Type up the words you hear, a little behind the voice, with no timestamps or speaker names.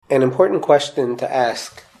An important question to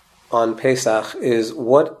ask on Pesach is,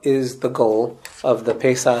 what is the goal of the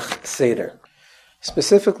Pesach Seder?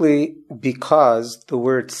 Specifically, because the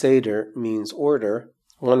word Seder means order,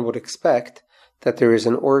 one would expect that there is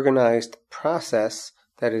an organized process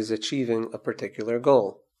that is achieving a particular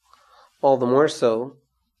goal. All the more so,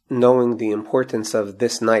 knowing the importance of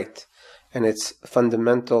this night and its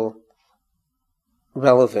fundamental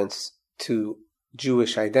relevance to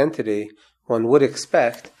Jewish identity, one would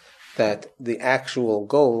expect that the actual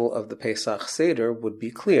goal of the Pesach Seder would be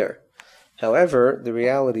clear. However, the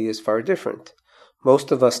reality is far different. Most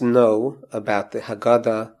of us know about the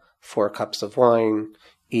Haggadah, 4 cups of wine,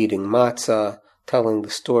 eating matzah, telling the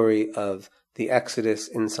story of the Exodus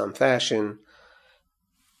in some fashion.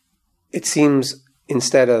 It seems,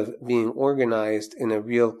 instead of being organized in a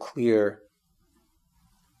real clear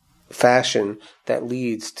fashion that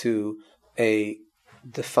leads to a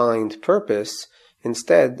defined purpose,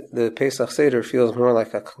 instead the Pesach Seder feels more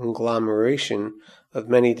like a conglomeration of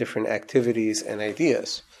many different activities and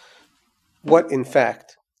ideas. What, in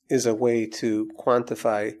fact, is a way to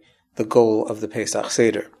quantify the goal of the Pesach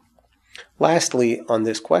Seder? Lastly, on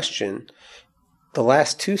this question, the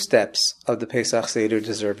last 2 steps of the Pesach Seder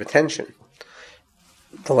deserve attention.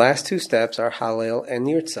 The last 2 steps are Hallel and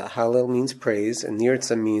Nirtzah. Hallel means praise, and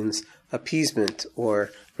Nirtzah means appeasement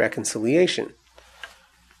or reconciliation.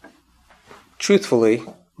 Truthfully,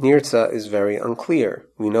 Nirtzah is very unclear.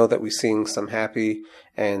 We know that we sing some happy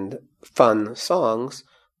and fun songs,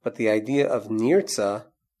 but the idea of Nirtzah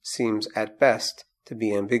seems at best to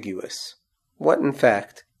be ambiguous. What, in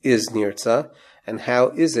fact, is Nirtzah, and how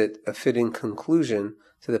is it a fitting conclusion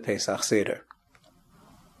to the Pesach Seder?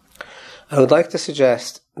 I would like to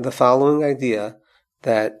suggest the following idea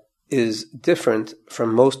that is different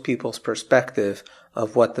from most people's perspective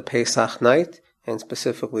of what the Pesach night, and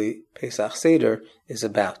specifically Pesach Seder, is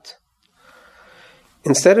about.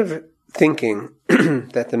 Instead of thinking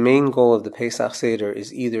that the main goal of the Pesach Seder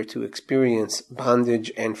is either to experience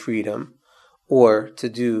bondage and freedom, or to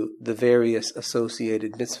do the various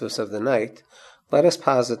associated mitzvahs of the night, let us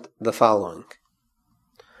posit the following.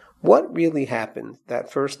 What really happened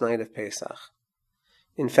that first night of Pesach?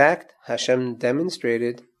 In fact, Hashem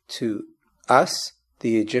demonstrated to us,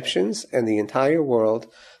 the Egyptians, and the entire world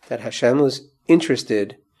that Hashem was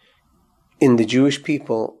interested in the Jewish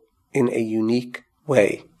people in a unique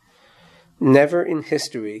way. Never in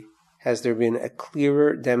history has there been a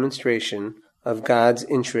clearer demonstration of God's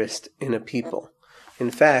interest in a people.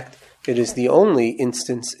 In fact, it is the only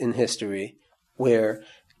instance in history where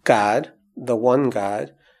God, the one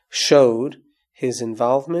God, showed his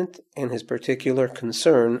involvement and his particular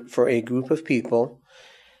concern for a group of people,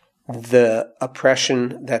 the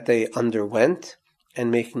oppression that they underwent, and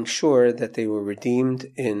making sure that they were redeemed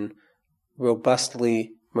in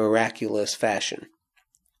robustly miraculous fashion.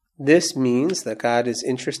 This means that God is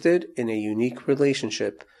interested in a unique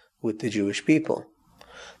relationship with the Jewish people.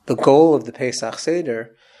 The goal of the Pesach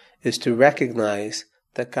Seder is to recognize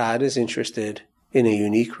that God is interested in a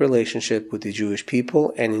unique relationship with the Jewish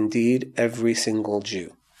people, and indeed every single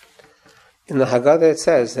Jew. In the Haggadah it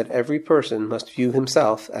says that every person must view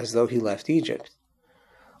himself as though he left Egypt.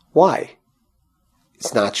 Why?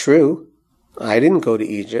 It's not true. I didn't go to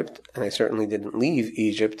Egypt, and I certainly didn't leave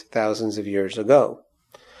Egypt thousands of years ago.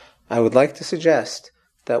 I would like to suggest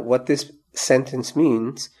that what this sentence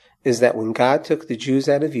means is that when God took the Jews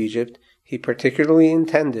out of Egypt, he particularly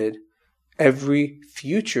intended every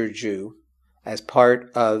future Jew as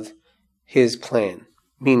part of his plan.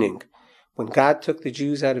 Meaning, when God took the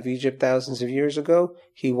Jews out of Egypt thousands of years ago,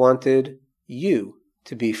 he wanted you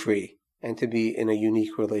to be free and to be in a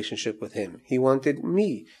unique relationship with him. He wanted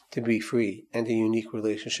me to be free and a unique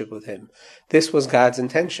relationship with him. This was God's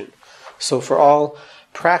intention. So for all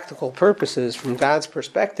practical purposes, from God's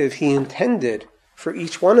perspective, he intended for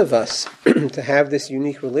each one of us to have this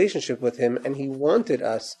unique relationship with him, and he wanted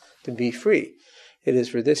us to be free. It is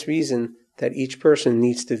for this reason that each person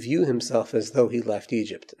needs to view himself as though he left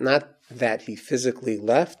Egypt. Not that he physically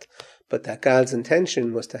left, but that God's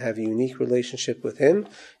intention was to have a unique relationship with him,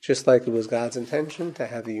 just like it was God's intention to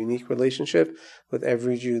have a unique relationship with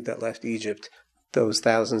every Jew that left Egypt those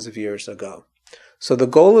thousands of years ago. So the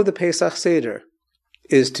goal of the Pesach Seder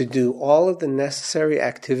is to do all of the necessary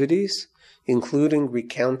activities, including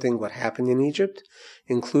recounting what happened in Egypt,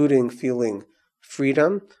 including feeling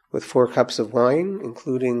freedom with 4 cups of wine,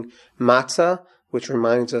 including matzah, which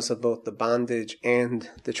reminds us of both the bondage and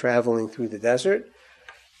the traveling through the desert,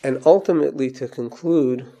 and ultimately to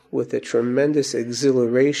conclude with a tremendous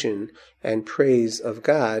exhilaration and praise of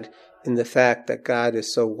God in the fact that God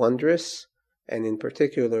is so wondrous, and in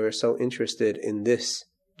particular is so interested in this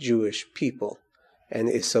Jewish people and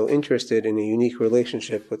is so interested in a unique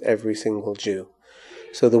relationship with every single Jew.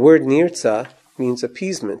 So the word nirtza means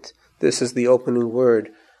appeasement. This is the opening word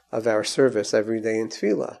of our service every day in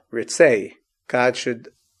Tefillah. Ritzei. God should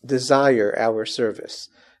desire our service.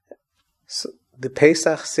 So the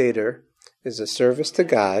Pesach Seder is a service to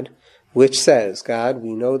God, which says, God,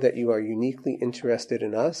 we know that you are uniquely interested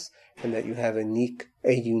in us and that you have a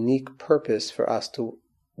unique purpose for us to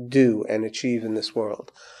do and achieve in this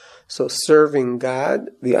world. So serving God,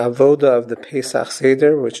 the avoda of the Pesach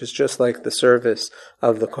Seder, which is just like the service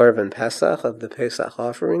of the Korban Pesach, of the Pesach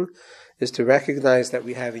offering, is to recognize that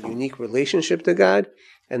we have a unique relationship to God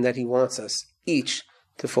and that He wants us each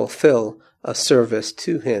to fulfill a service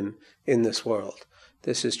to Him in this world.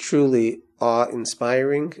 This is truly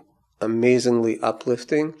awe-inspiring, amazingly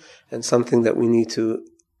uplifting, and something that we need to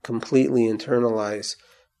completely internalize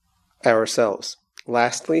ourselves.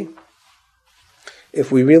 Lastly,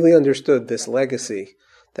 if we really understood this legacy,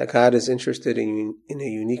 that God is interested in a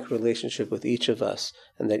unique relationship with each of us,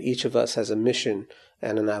 and that each of us has a mission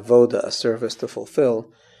and an avoda, a service to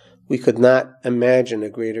fulfill, we could not imagine a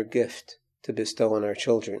greater gift to bestow on our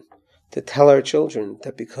children. To tell our children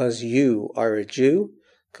that because you are a Jew,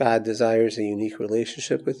 God desires a unique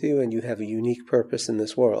relationship with you and you have a unique purpose in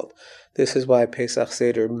this world. This is why Pesach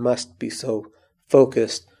Seder must be so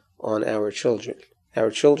focused on our children. Our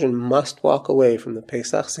children must walk away from the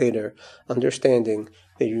Pesach Seder understanding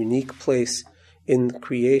the unique place in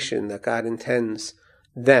creation that God intends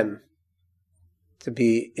them to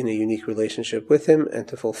be in a unique relationship with Him and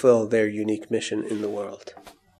to fulfill their unique mission in the world.